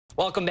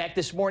Welcome back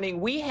this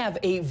morning. We have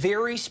a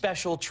very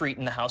special treat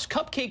in the house.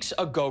 Cupcakes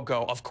A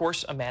Go-Go, of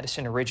course, a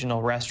Madison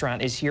original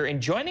restaurant, is here.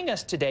 And joining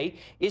us today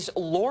is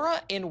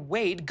Laura and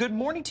Wade. Good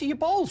morning to you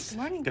both. Good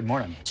morning. Good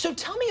morning. So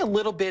tell me a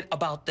little bit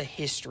about the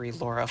history,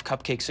 Laura, of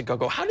Cupcakes A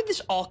Go-Go. How did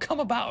this all come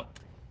about?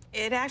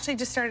 It actually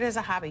just started as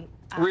a hobby.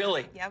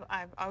 Really? Yep,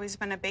 I've always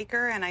been a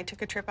baker, and I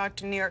took a trip out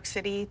to New York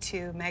City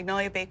to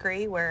Magnolia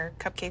Bakery, where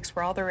cupcakes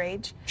were all the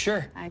rage.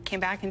 Sure. I came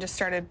back and just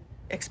started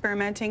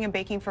experimenting and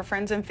baking for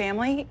friends and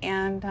family,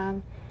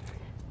 and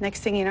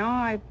next thing you know,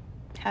 I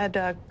had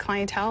a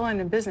clientele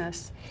and a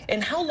business.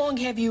 And how long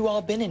have you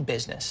all been in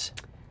business?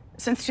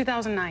 Since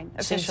 2009,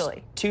 officially.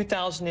 Since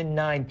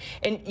 2009.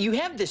 And you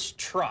have this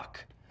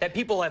truck that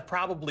people have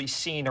probably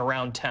seen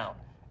around town.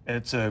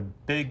 It's a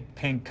big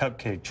pink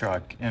cupcake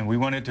truck, and we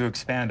wanted to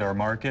expand our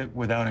market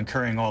without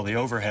incurring all the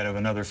overhead of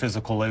another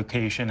physical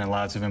location and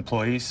lots of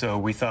employees. So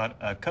we thought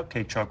a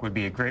cupcake truck would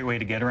be a great way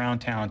to get around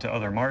town to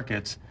other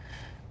markets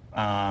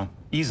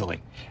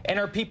easily. And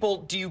are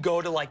people, do you go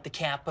to like the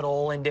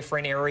Capitol and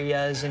different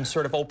areas and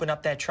sort of open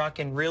up that truck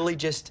and really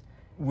just...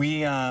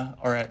 We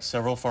are at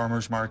several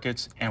farmers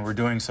markets, and we're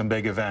doing some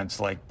big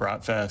events like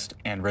Bratfest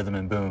and Rhythm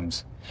and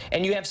Booms.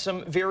 And you have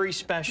some very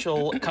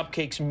special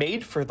cupcakes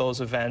made for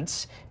those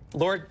events.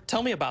 Laura,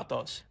 tell me about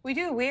those. We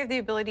do. We have the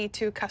ability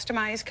to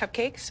customize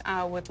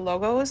cupcakes with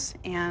logos,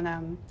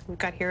 and we've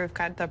got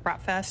the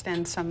Bratfest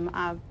and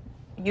some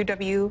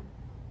UW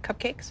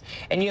cupcakes.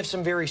 And you have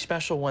some very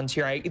special ones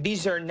here.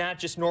 These are not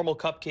just normal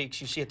cupcakes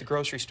you see at the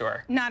grocery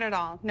store. Not at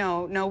all.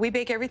 No, no. We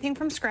bake everything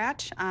from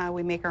scratch.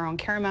 We make our own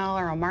caramel,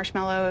 our own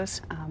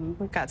marshmallows.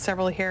 We've got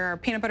several here. Our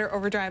peanut butter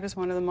overdrive is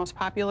one of the most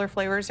popular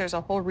flavors. There's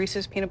a whole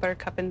Reese's peanut butter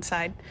cup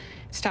inside.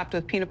 It's topped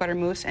with peanut butter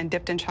mousse and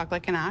dipped in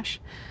chocolate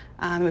ganache.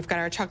 We've got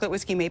our chocolate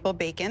whiskey maple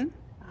bacon,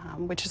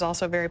 which is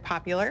also very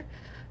popular.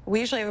 We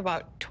usually have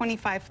about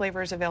 25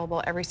 flavors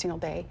available every single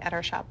day at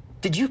our shop.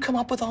 Did you come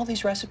up with all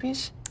these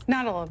recipes?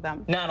 Not all of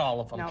them. Not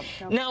all of them. No,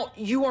 no. Now,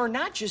 you are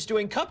not just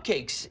doing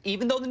cupcakes.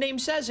 Even though the name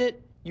says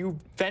it, you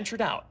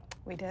ventured out.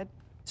 We did.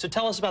 So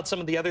tell us about some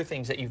of the other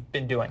things that you've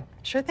been doing.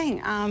 Sure thing.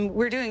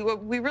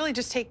 We really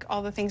just take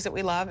all the things that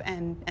we love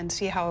and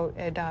see how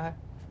it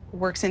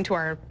works into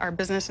our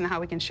business and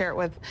how we can share it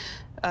with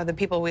the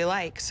people we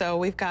like. So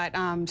we've got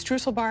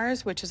streusel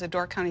bars, which is a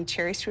Door County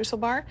cherry streusel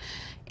bar,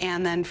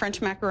 and then French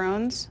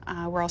macarons.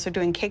 We're also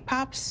doing cake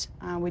pops.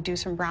 We do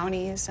some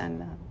brownies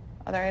and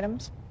other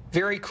items.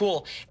 Very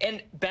cool.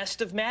 And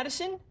Best of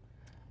Madison?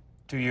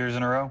 2 years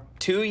in a row.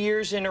 2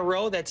 years in a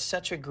row. That's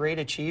such a great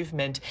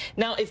achievement.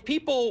 Now, if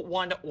people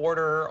want to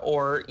order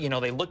or, you know,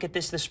 they look at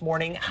this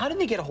morning, how do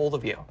they get a hold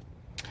of you?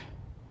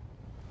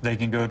 They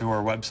can go to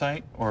our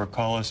website or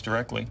call us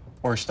directly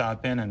or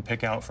stop in and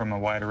pick out from a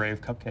wide array of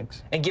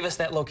cupcakes. And give us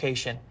that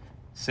location.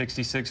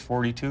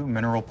 6642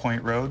 Mineral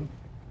Point Road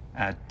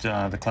at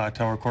the Clock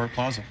Tower Court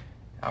Plaza.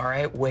 All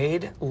right,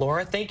 Wade,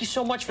 Laura, thank you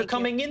so much for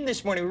coming in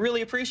this morning. We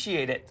really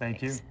appreciate it.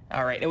 Thank you.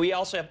 All right, and we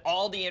also have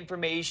all the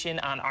information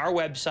on our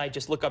website.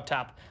 Just look up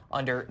top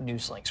under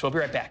News Links. We'll be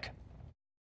right back.